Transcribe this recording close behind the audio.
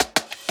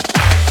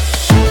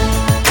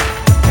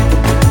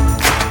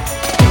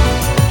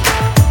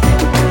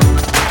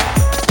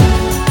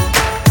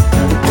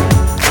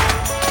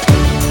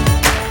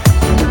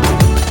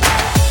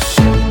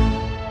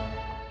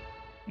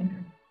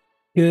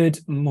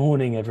Good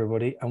morning,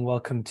 everybody, and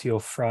welcome to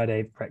your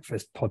Friday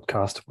breakfast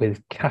podcast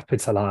with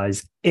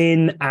Capitalize.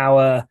 In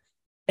our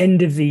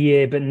end of the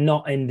year, but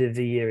not end of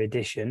the year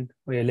edition,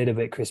 we're a little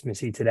bit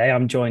Christmassy today.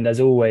 I'm joined, as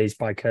always,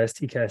 by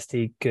Kirsty.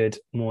 Kirsty, good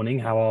morning.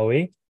 How are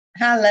we?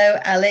 Hello,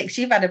 Alex.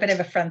 You've had a bit of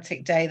a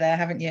frantic day there,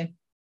 haven't you?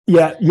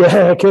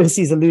 Yeah.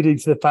 Kirsty's alluding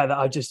to the fact that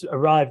I've just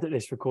arrived at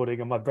this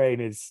recording and my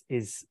brain is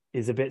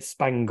a bit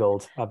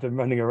spangled. I've been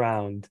running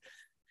around.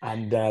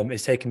 And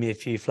it's taken me a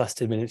few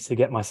flustered minutes to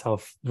get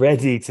myself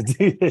ready to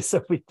do this.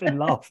 So we've been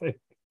laughing,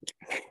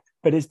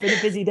 but it's been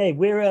a busy day.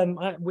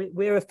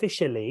 We're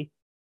officially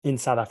in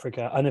South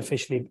Africa,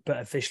 unofficially, but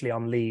officially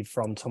on leave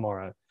from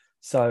tomorrow.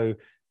 So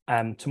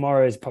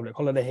tomorrow is public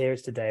holiday here.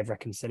 It's the day of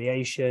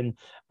reconciliation,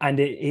 and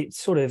it's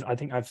sort of, I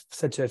think I've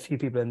said to a few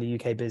people in the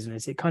UK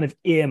business, it kind of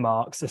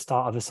earmarks the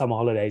start of the summer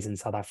holidays in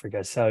South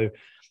Africa. So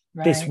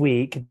this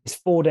week, this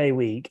 4-day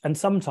week, and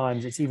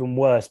sometimes it's even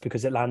worse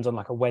because it lands on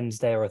like a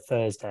Wednesday or a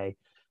Thursday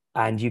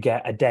and you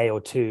get a day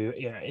or two.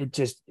 It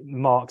just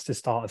marks the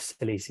start of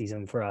silly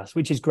season for us,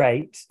 which is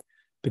great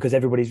because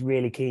everybody's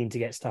really keen to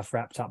get stuff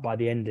wrapped up by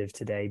the end of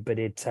today, but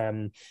it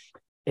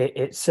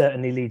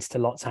certainly leads to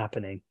lots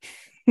happening.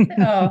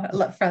 Oh, a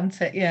lot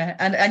frantic, yeah.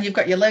 And you've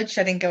got your load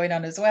shedding going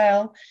on as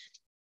well.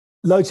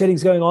 Load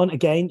shedding's going on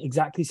again,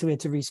 exactly. So we had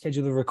to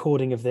reschedule the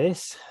recording of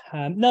this.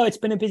 No, it's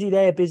been a busy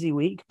day, a busy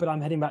week, but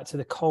I'm heading back to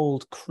the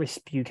cold,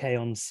 crisp UK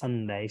on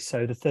Sunday.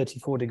 So the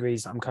 34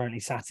 degrees I'm currently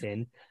sat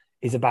in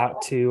is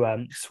about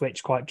to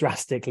switch quite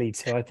drastically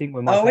to, I think,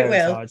 where my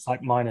parents are, it's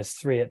like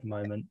 -3 at the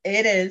moment.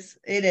 It is.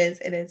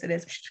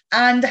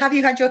 And have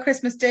you had your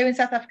Christmas do in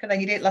South Africa then?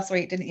 You did it last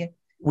week, didn't you?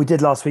 We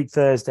did last week,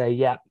 Thursday.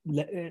 Yeah.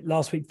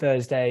 Last week,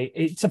 Thursday.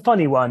 It's a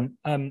funny one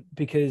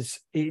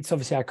because it's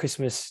obviously our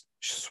Christmas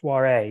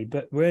soiree,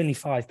 but we're only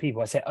 5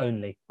 people. I say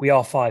only. We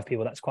are 5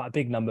 people. That's quite a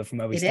big number from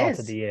where we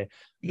started the year.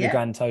 The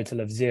grand total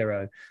of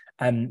 0.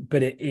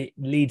 But it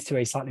leads to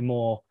a slightly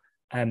more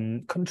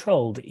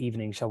controlled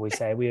evening, shall we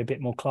say. We're a bit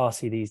more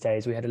classy these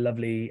days. We had a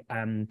lovely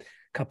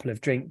couple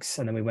of drinks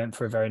and then we went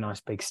for a very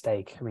nice big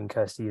steak. I mean,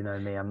 Kirsty, you know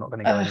me, I'm not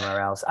going to go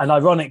anywhere else. And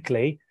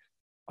ironically,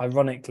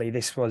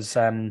 this was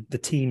the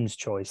team's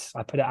choice.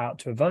 I put it out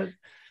to a vote,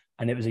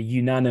 and it was a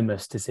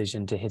unanimous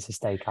decision to hit a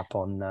steak up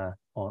on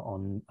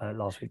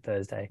last week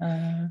Thursday.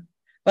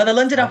 Well, the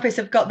London office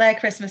have got their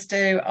Christmas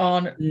do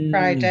on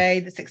Friday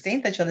the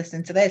 16th, as you're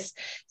listening to this.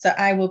 So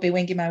I will be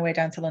winging my way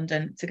down to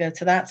London to go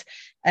to that.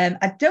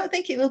 I don't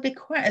think it will be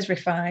quite as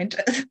refined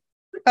as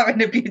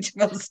having a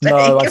beautiful steak.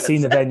 No, I've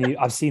seen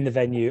the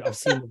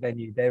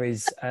venue. There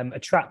is a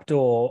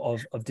trapdoor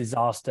of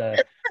disaster.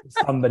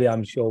 Somebody,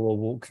 I'm sure, will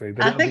walk through.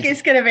 But I think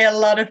it's going to be a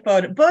lot of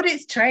fun. But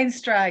it's train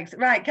strikes.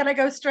 Right, can I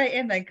go straight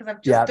in then? Because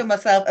I've just done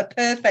myself a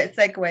perfect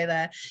segue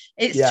there.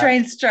 It's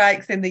train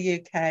strikes in the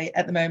UK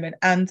at the moment.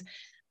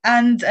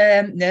 And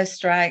nurse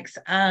strikes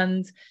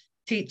and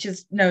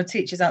teachers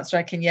aren't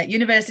striking yet.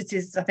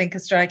 Universities, I think, are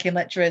striking,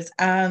 lecturers,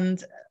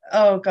 and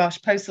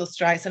postal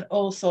strikes and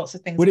all sorts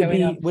of things Would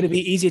it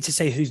be easier to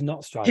say who's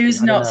not striking? Who's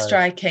not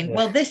striking? Yeah.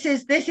 Well, this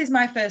is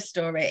my first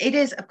story. It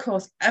is, of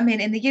course, I mean,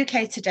 in the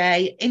UK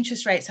today,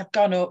 interest rates have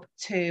gone up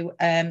to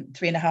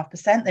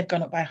 3.5%. They've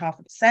gone up by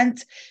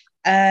 0.5%.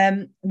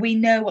 We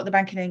know what the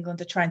Bank of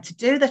England are trying to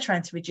do. They're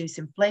trying to reduce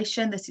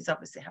inflation. This is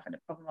obviously having a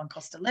problem on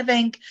cost of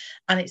living,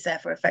 and it's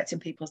therefore affecting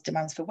people's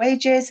demands for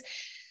wages.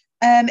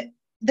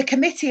 The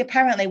committee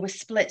apparently was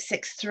split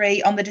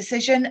 6-3 on the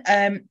decision.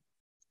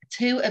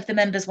 2 of the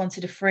members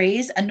wanted a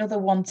freeze, another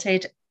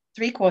wanted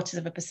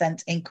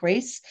 0.75%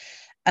 increase.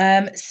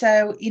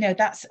 So,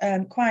 that's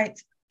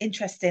quite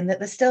interesting that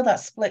there's still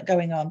that split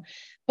going on.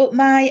 But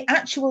my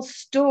actual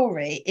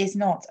story is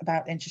not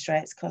about interest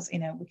rates because,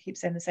 we keep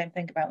saying the same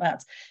thing about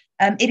that.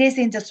 It is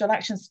the industrial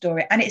action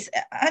story. And it's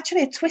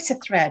actually a Twitter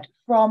thread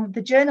from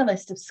the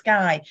journalist of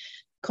Sky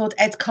called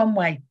Ed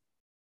Conway.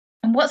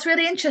 And what's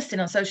really interesting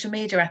on social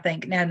media, I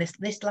think, now in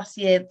this last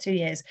year, 2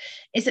 years,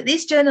 is that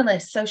these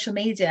journalists, social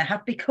media,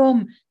 have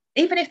become,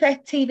 even if they're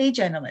TV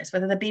journalists,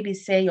 whether they're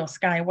BBC or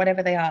Sky or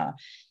whatever they are,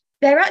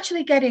 they're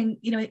actually getting,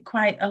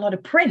 quite a lot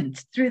of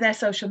print through their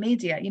social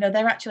media.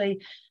 They're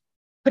actually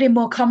putting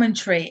more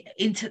commentary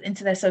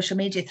into their social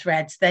media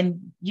threads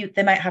than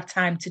they might have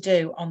time to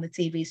do on the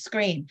TV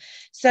screen.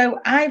 So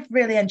I've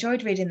really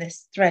enjoyed reading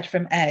this thread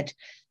from Ed.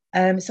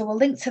 So we'll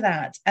link to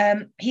that.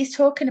 He's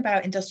talking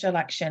about industrial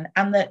action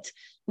and that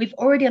we've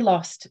already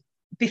lost,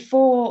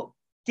 before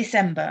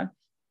December,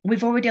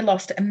 we've already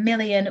lost 1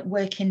 million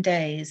working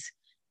days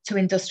to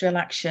industrial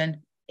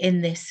action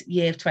in this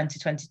year of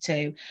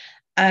 2022.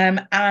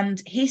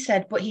 And he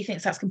said, but he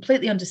thinks that's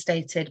completely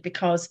understated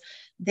because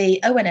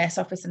the ONS,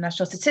 Office of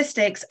National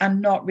Statistics, are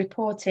not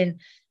reporting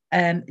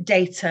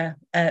data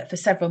for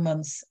several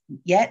months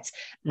yet.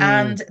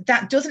 And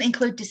that doesn't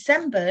include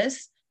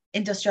December's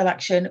industrial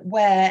action,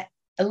 where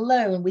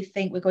alone we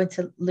think we're going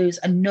to lose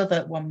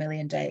another 1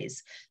 million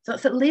days. So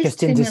it's at least just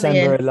 2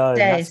 million alone,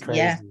 days. That's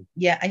crazy.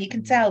 Yeah. And you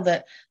can tell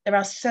that there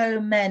are so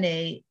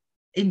many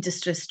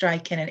industries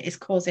striking, and it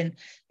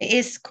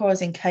is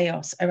causing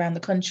chaos around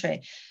the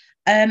country.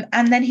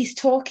 And then he's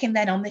talking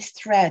then on this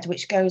thread,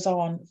 which goes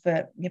on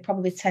for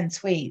probably 10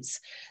 tweets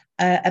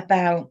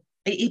about,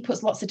 he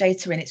puts lots of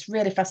data in. It's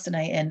really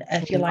fascinating.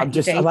 If you like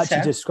your data. I'm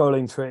actually just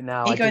scrolling through it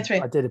now. Are you going through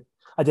it?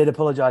 I did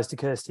apologise to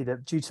Kirsty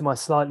that due to my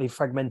slightly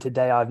fragmented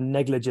day, I've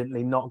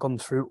negligently not gone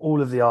through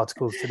all of the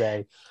articles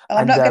today. Well,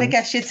 I'm not going to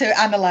get you to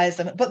analyse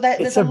them, but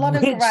there's a lot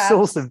of graphs.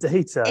 Source of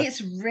data.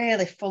 It's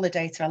really full of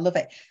data. I love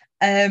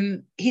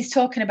it. He's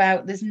talking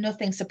about there's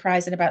nothing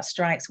surprising about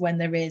strikes when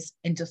there is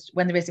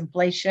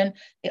inflation.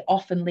 It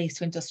often leads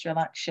to industrial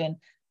action.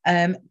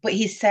 But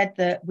he said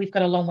that we've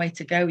got a long way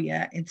to go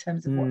yet in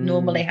terms of what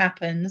normally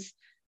happens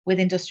with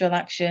industrial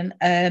action.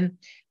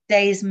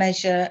 Days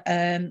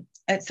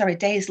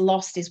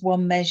lost is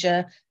one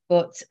measure,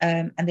 but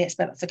and they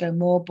expect that to go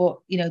more. But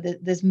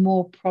there's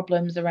more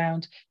problems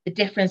around the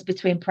difference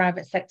between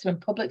private sector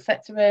and public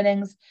sector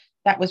earnings.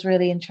 That was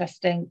really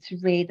interesting to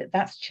read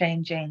that's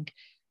changing.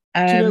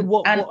 Do you know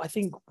what I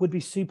think would be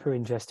super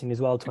interesting as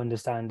well to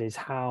understand is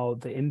how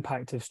the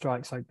impact of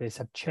strikes like this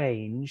have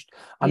changed.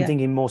 I'm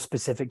thinking more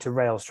specific to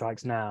rail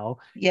strikes now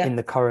in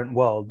the current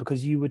world,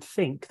 because you would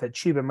think that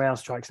tube and rail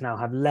strikes now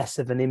have less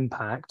of an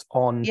impact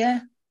on,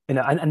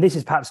 and this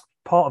is perhaps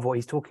part of what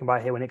he's talking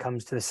about here when it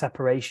comes to the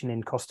separation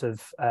in cost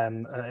of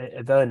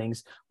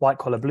earnings, white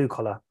collar, blue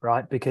collar,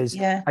 right? Because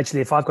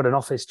actually, if I've got an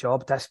office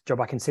job, desk job,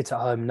 I can sit at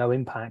home, no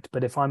impact.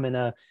 But if I'm in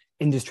a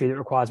industry that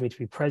requires me to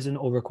be present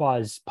or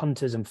requires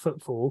punters and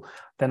footfall,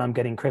 then I'm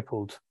getting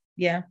crippled.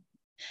 Yeah.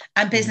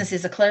 And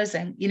businesses are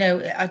closing.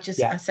 I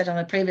said on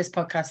a previous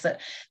podcast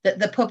that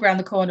the pub around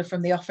the corner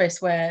from the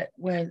office where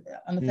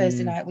on a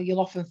Thursday night, where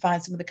you'll often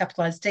find some of the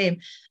capitalised team,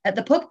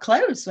 the pub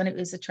closed when it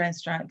was a train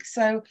strike.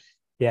 So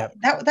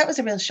that was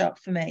a real shock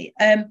for me.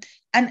 And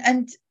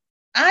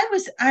I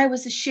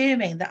was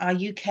assuming that our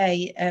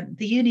UK,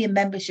 the union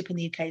membership in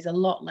the UK is a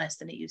lot less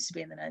than it used to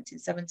be in the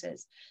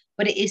 1970s,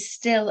 but it is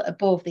still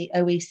above the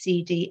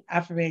OECD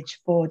average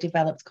for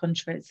developed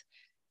countries.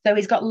 So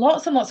he's got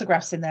lots and lots of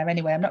graphs in there.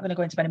 Anyway, I'm not going to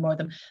go into any more of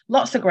them.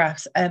 Lots of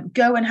graphs.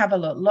 Go and have a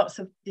look. Lots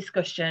of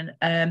discussion.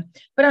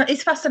 But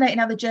it's fascinating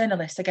how the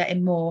journalists are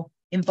getting more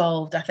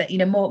involved. I think,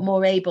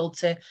 more able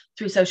to,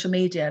 through social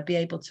media, be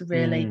able to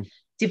really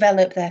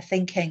develop their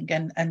thinking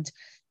and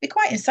be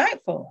quite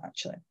insightful,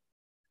 actually.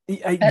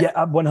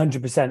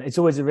 100%. It's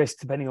always a risk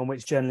depending on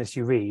which journalist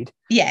you read.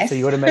 Yes. So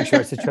you got to make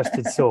sure it's a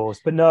trusted source.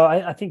 But no,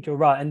 I think you're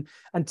right.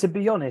 And to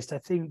be honest, I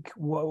think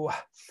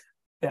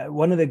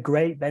one of the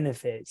great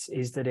benefits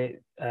is that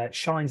it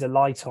shines a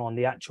light on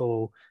the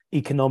actual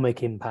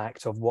economic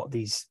impact of what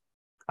these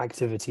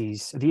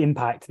activities, the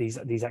impact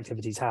these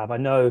activities have. I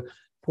know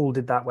Paul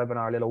did that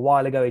webinar a little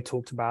while ago. He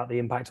talked about the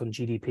impact on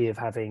GDP of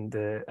having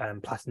the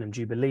Platinum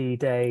Jubilee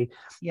Day.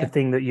 The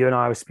thing that you and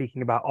I were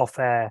speaking about off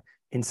air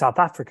in South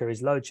Africa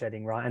is load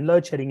shedding, right? And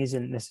load shedding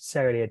isn't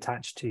necessarily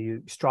attached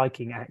to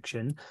striking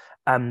action.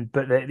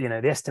 But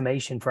the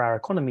estimation for our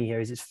economy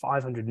here is it's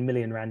 500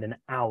 million rand an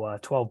hour,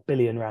 12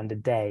 billion rand a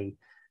day.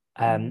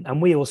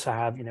 And we also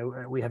have,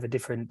 we have a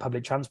different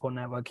public transport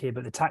network here,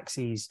 but the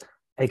taxis,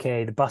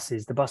 aka the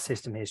bus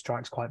system here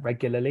strikes quite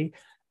regularly.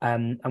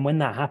 And when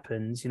that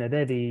happens,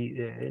 they're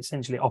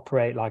essentially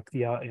operate like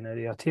the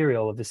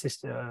arterial of the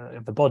system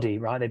of the body,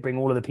 right? They bring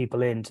all of the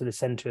people into the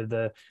center of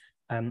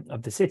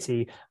the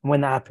city. And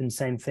when that happens,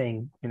 same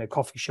thing,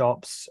 coffee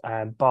shops,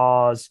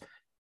 bars,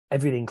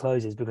 everything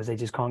closes because they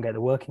just can't get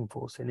the working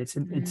force. And it's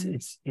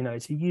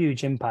a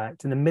huge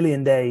impact. And 1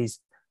 million days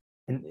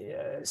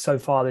so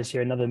far this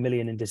year, another 1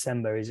 million in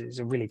December is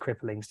a really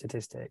crippling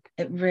statistic.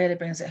 It really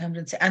brings it home.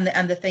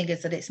 And the thing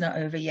is that it's not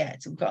over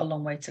yet. We've got a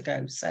long way to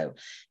go. So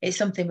it's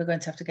something we're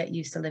going to have to get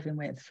used to living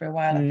with for a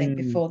while, I think,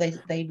 before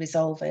they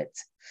resolve it.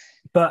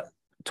 But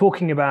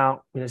talking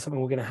about something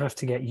we're going to have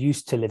to get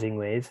used to living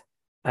with,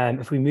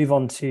 if we move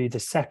on to the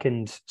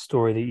second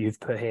story that you've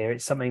put here,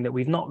 it's something that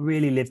we've not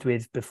really lived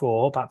with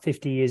before. About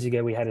 50 years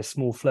ago, we had a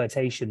small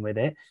flirtation with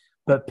it,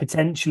 but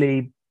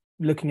potentially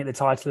looking at the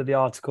title of the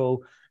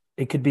article,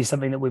 it could be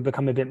something that we've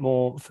become a bit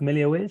more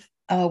familiar with.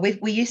 Oh,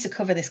 we used to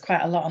cover this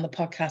quite a lot on the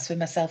podcast with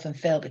myself and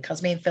Phil,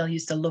 because me and Phil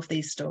used to love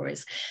these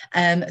stories.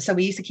 So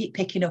we used to keep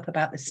picking up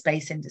about the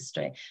space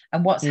industry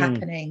and what's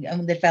happening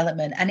and the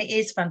development. And it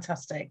is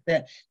fantastic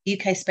that the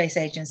UK Space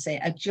Agency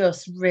are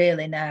just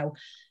really now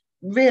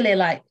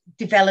like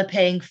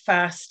developing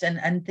fast,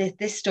 and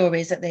this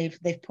story is that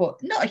they've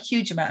put not a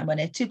huge amount of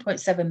money,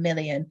 2.7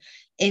 million,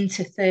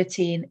 into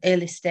 13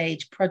 early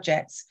stage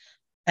projects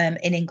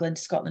in England,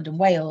 Scotland and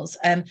Wales,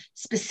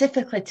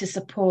 specifically to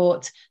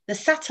support the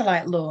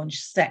satellite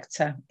launch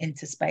sector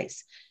into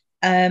space.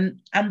 And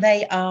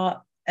they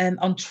are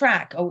on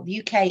track, or the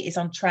UK is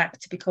on track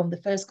to become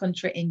the first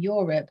country in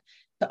Europe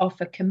to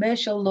offer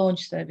commercial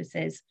launch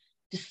services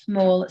to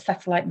small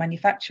satellite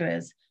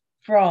manufacturers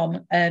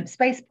from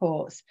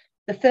spaceports.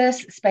 The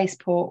first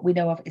spaceport we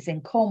know of is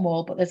in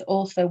Cornwall, but there's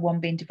also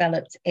one being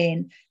developed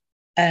in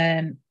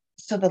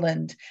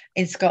Sutherland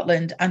in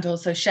Scotland and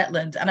also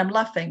Shetland. And I'm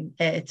laughing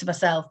to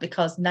myself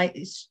because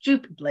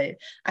stupidly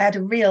I had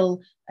a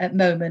real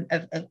moment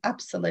of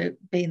absolute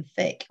being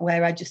thick,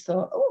 where I just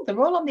thought, oh, they're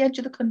all on the edge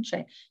of the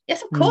country.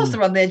 Yes, of course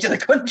they're on the edge of the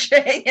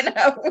country.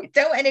 We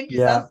don't want any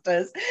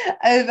disasters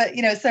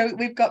over, so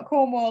we've got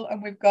Cornwall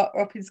and we've got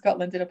up in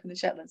Scotland and up in the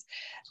Shetlands.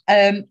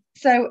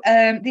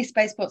 These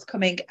spaceports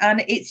coming,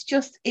 and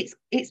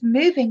it's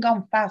moving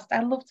on fast.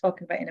 I love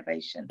talking about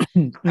innovation.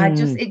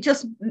 It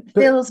just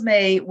fills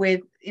me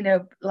with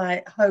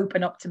like hope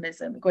and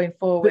optimism going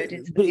forward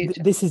into the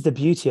future. This is the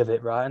beauty of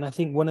it, right? And I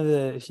think one of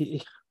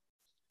the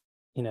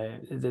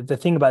the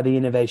thing about the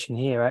innovation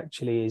here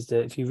actually is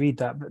that if you read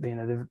that,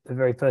 the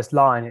very first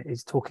line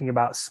is talking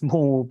about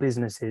small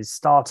businesses,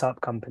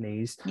 startup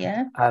companies,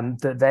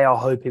 that they are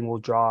hoping will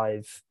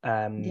drive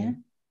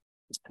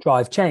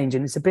change.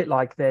 And it's a bit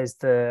like there's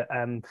the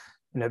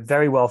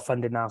very well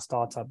funded now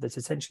startup that's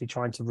essentially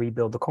trying to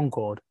rebuild the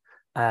Concorde,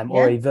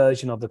 or a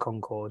version of the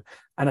Concorde.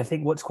 And I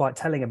think what's quite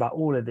telling about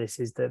all of this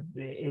is that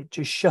it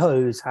just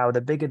shows how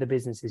the bigger the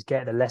businesses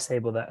get, the less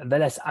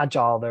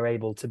agile they're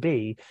able to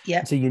be.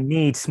 So you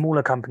need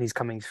smaller companies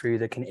coming through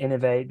that can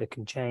innovate, that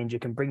can change,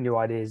 that can bring new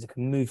ideas, that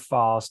can move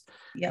fast,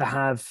 that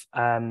have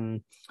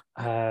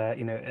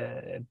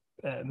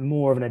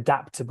more of an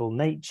adaptable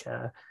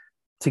nature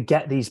to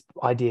get these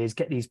ideas,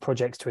 get these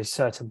projects to a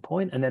certain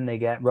point, and then they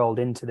get rolled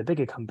into the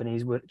bigger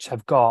companies which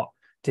have got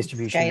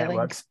distribution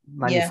networks,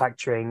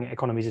 manufacturing,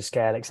 economies of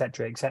scale,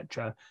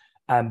 etc.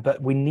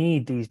 But we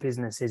need these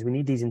businesses, we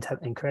need these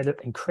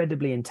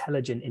incredibly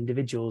intelligent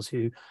individuals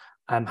who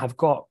have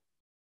got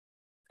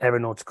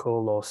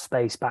aeronautical or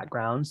space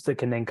backgrounds that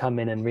can then come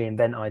in and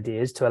reinvent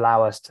ideas to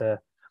allow us to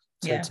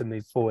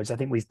move forwards. I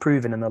think we've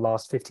proven in the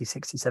last 50,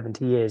 60,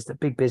 70 years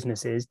that big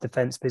businesses,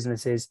 defense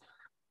businesses,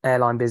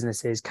 airline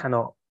businesses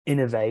cannot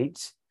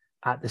innovate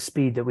at the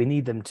speed that we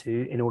need them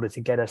to in order to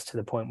get us to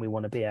the point we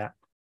want to be at.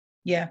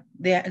 Yeah,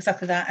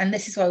 exactly that. And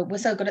this is why we're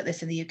so good at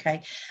this in the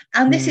UK.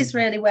 And this is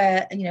really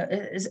where,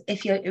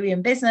 if you're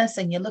in business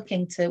and you're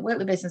looking to work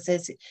with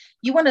businesses,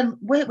 you want to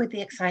work with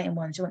the exciting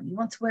ones. You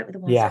want to work with the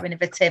ones that are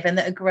innovative and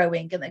that are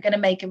growing and they're going to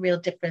make a real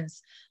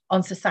difference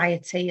on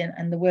society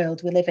and the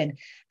world we live in.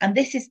 And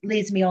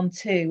leads me on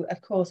to, of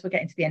course, we're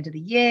getting to the end of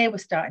the year. We're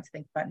starting to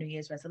think about New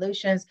Year's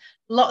resolutions.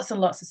 Lots and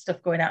lots of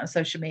stuff going out on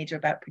social media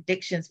about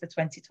predictions for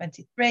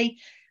 2023.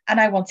 And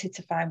I wanted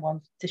to find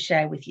one to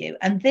share with you.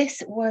 And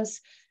this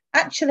was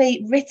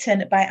actually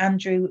written by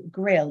Andrew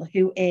Grill,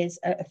 who is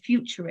a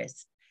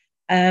futurist,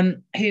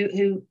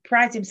 who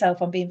prides himself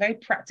on being very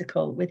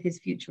practical with his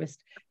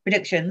futurist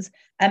predictions.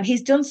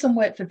 He's done some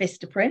work for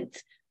Vistaprint,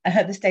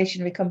 the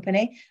stationery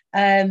company.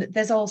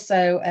 There's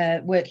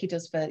also work he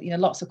does for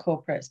lots of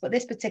corporates, but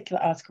this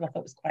particular article I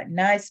thought was quite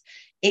nice.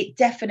 It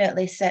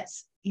definitely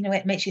sets,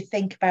 it makes you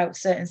think about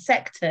certain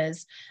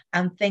sectors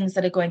and things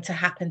that are going to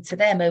happen to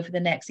them over the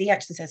next, he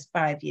actually says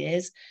 5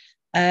 years.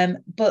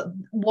 But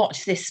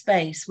watch this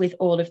space with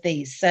all of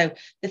these. So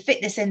the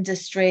fitness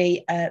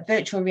industry,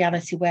 virtual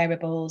reality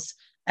wearables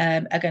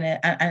are going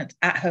to, and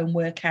at-home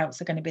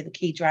workouts are going to be the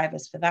key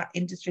drivers for that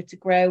industry to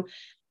grow.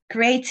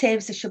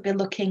 Creatives should be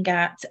looking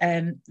at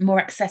more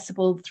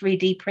accessible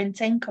 3D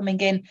printing coming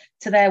in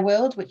to their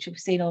world, which we've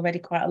seen already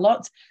quite a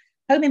lot.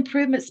 Home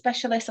improvement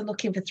specialists are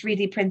looking for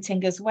 3D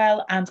printing as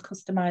well, and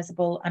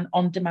customizable and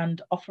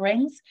on-demand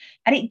offerings.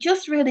 And it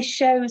just really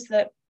shows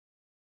that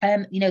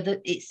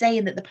it's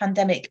saying that the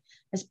pandemic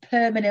has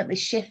permanently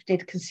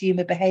shifted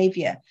consumer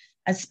behaviour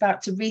and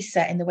sparked a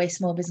reset in the way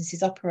small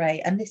businesses operate.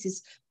 And this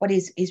is what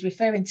he's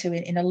referring to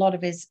in a lot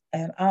of his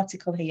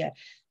article here.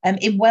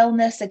 In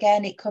wellness,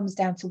 again, it comes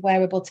down to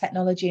wearable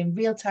technology and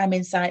real-time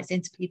insights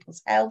into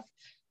people's health,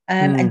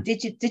 and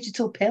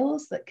digital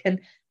pills that can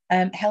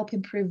help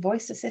improve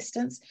voice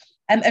assistance.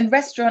 And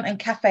restaurant and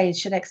cafes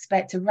should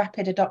expect a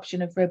rapid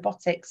adoption of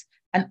robotics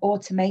and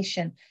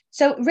automation.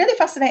 So really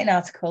fascinating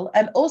article,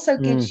 and also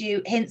gives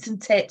you hints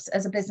and tips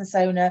as a business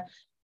owner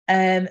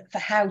for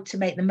how to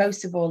make the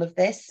most of all of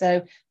this.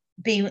 So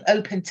being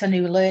open to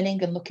new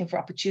learning and looking for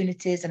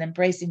opportunities and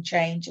embracing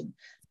change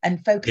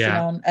and focusing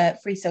on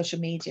free social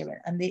media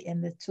and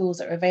the tools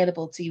that are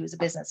available to you as a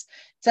business.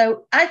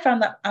 So I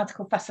found that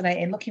article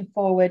fascinating. Looking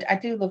forward, I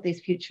do love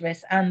these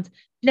futurists, and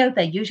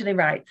they're usually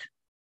right.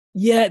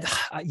 Yeah,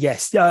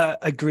 yes,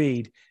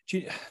 agreed.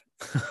 Here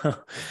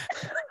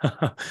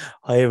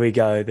we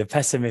go. The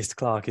pessimist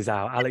Clark is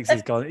out. Alex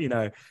is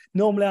gone.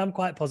 Normally I'm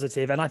quite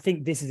positive, and I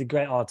think this is a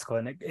great article,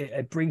 and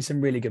it brings some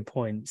really good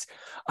points.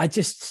 I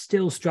just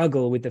still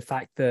struggle with the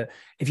fact that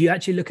if you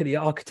actually look at the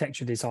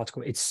architecture of this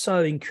article, it's so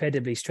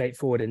incredibly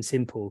straightforward and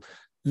simple.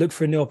 Look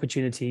for new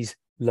opportunities,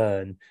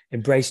 learn,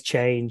 embrace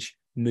change,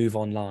 move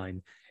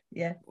online.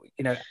 Yeah.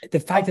 The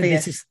fact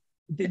that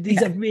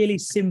these are really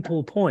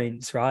simple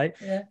points, right?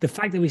 Yeah. The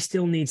fact that we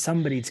still need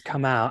somebody to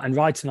come out and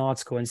write an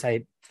article and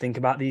say, think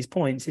about these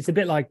points. It's a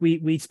bit like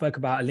we spoke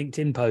about a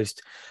LinkedIn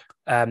post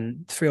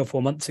 3 or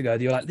 4 months ago.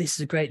 You're like, this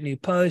is a great new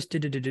post,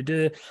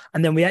 and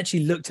then we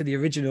actually looked at the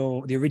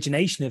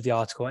origination of the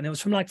article, and it was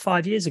from like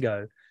 5 years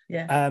ago.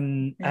 Yeah.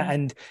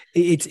 And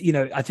it's,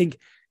 I think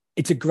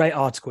it's a great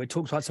article. It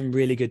talks about some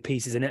really good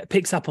pieces, and it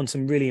picks up on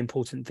some really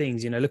important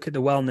things. Look at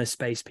the wellness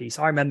space piece.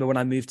 I remember when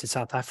I moved to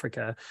South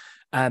Africa,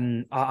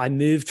 I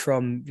moved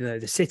from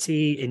the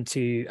city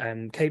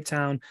into Cape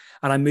Town,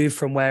 and I moved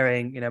from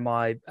wearing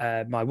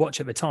my watch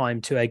at the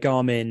time to a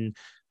Garmin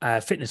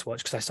fitness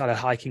watch, because I started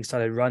hiking,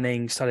 started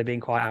running, started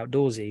being quite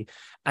outdoorsy.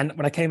 And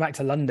when I came back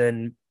to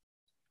London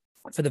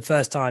for the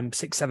first time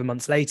 6-7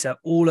 months later,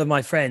 all of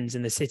my friends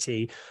in the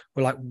city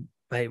were like,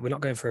 "Mate, we're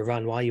not going for a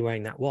run. Why are you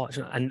wearing that watch?"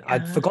 And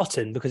I'd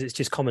forgotten, because it's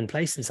just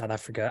commonplace in South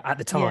Africa at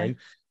the time.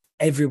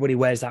 Everybody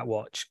wears that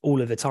watch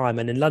all of the time.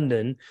 And in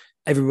London,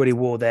 everybody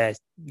wore their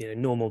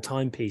normal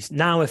timepiece.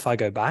 Now, if I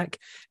go back,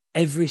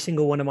 every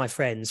single one of my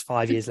friends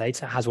 5 years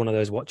later has one of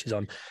those watches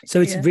on.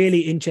 So it's really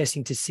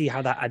interesting to see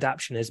how that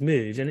adaptation has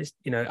moved. And it's,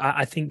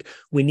 I think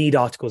we need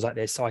articles like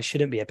this. So I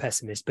shouldn't be a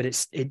pessimist, but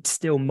it's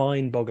still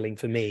mind-boggling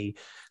for me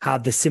how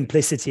the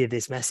simplicity of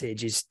this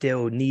message is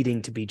still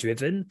needing to be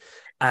driven.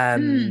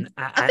 And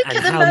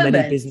how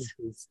many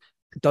businesses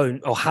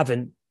don't or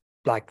haven't,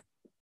 like,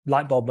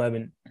 light bulb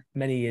moment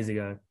many years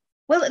ago.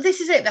 Well,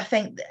 this is it. I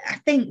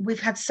think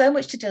we've had so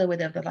much to deal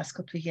with over the last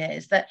couple of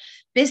years that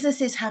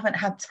businesses haven't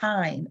had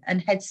time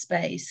and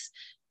headspace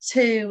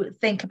to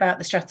think about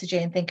the strategy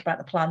and think about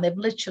the plan. They've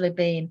literally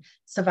been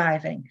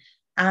surviving.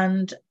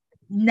 And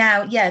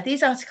now,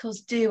 these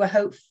articles do, I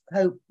hope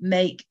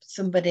make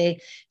somebody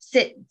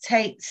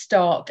take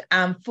stock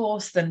and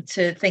force them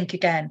to think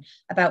again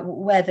about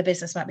where the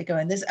business might be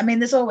going.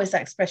 There's always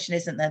that expression,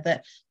 isn't there,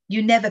 that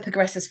you never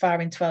progress as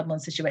far in 12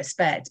 months as you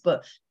expect,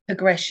 but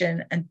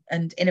progression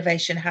and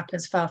innovation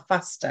happens far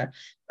faster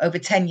over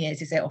 10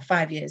 years, is it, or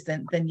 5 years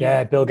than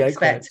you Bill Gates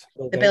expect.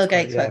 quote. Bill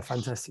Gates quote.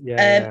 Fantastic.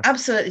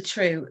 Absolutely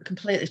true,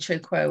 completely true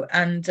quote.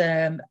 And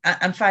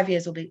 5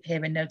 years will be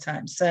here in no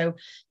time. So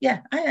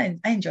I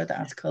enjoyed that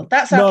article.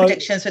 That's our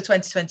predictions for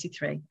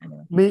 2023.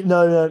 Anyway.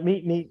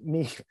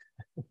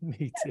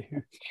 Me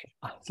too.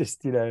 I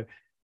just,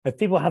 if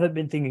people haven't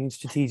been thinking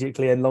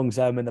strategically and long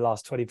term in the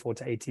last 24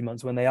 to 18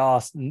 months, when they are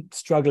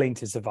struggling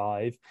to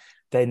survive,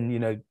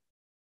 then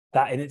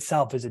that in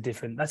itself is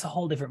that's a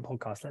whole different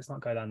podcast. Let's not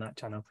go down that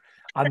channel.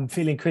 I'm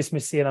feeling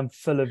Christmassy and I'm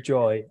full of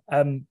joy.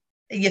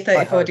 Your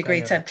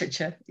 34-degree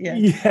temperature.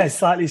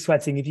 Slightly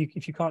sweating.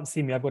 If you can't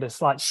see me, I've got a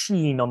slight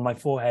sheen on my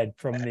forehead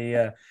from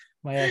the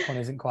my aircon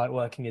isn't quite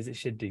working as it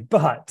should do.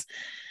 But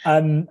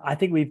I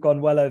think we've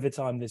gone well over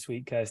time this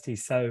week, Kirsty.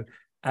 So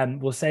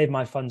we'll save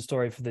my fun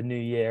story for the new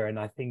year, and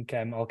I think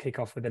I'll kick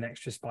off with an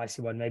extra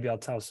spicy one. Maybe I'll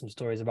tell some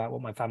stories about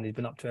what my family's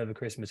been up to over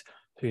Christmas.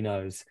 Who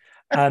knows?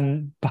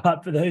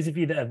 But for those of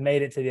you that have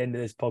made it to the end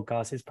of this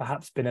podcast, it's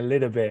perhaps been a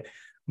little bit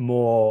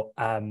more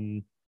all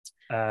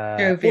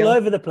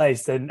over the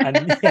place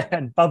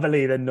and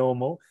bubbly than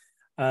normal.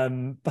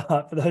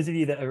 But for those of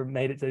you that have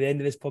made it to the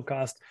end of this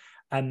podcast,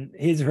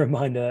 here's a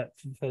reminder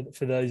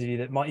for those of you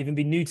that might even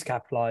be new to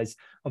Capitalise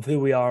of who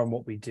we are and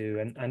what we do.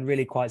 And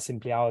really, quite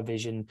simply, our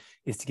vision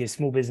is to give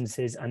small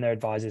businesses and their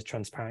advisors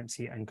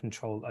transparency and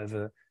control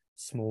over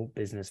small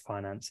business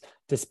finance.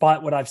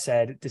 Despite what I've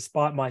said,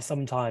 despite my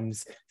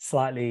sometimes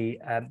slightly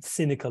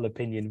cynical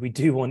opinion, we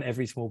do want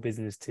every small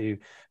business to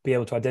be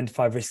able to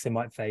identify risks they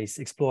might face,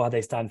 explore how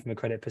they stand from a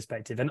credit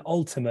perspective, and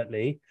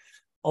ultimately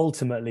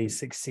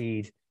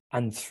succeed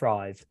and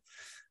thrive.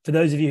 For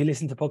those of you who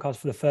listen to podcasts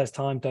for the first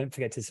time, don't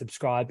forget to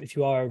subscribe. If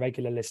you are a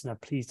regular listener,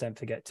 please don't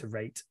forget to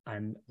rate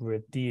and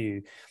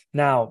review.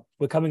 Now,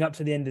 we're coming up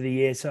to the end of the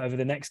year, so over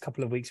the next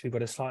couple of weeks, we've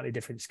got a slightly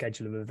different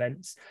schedule of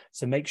events.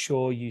 So make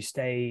sure you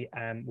stay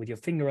with your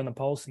finger on the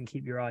pulse and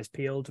keep your eyes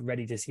peeled,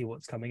 ready to see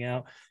what's coming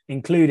out,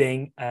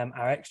 including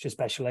our extra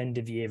special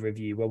end-of-year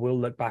review, where we'll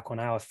look back on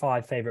our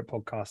 5 favorite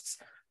podcasts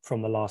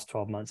from the last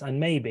 12 months. And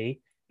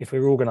maybe, if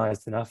we're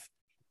organized enough,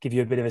 give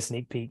you a bit of a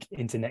sneak peek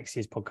into next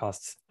year's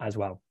podcasts as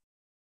well.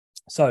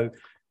 So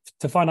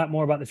to find out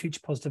more about the Future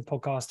Positive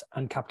podcast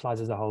and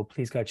Capitalise as a whole,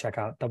 please go check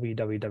out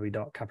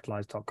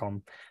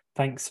www.capitalise.com.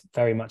 Thanks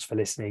very much for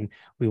listening.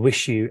 We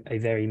wish you a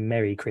very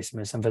Merry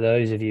Christmas. And for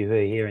those of you who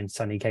are here in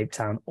sunny Cape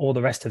Town or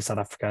the rest of South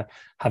Africa,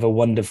 have a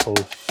wonderful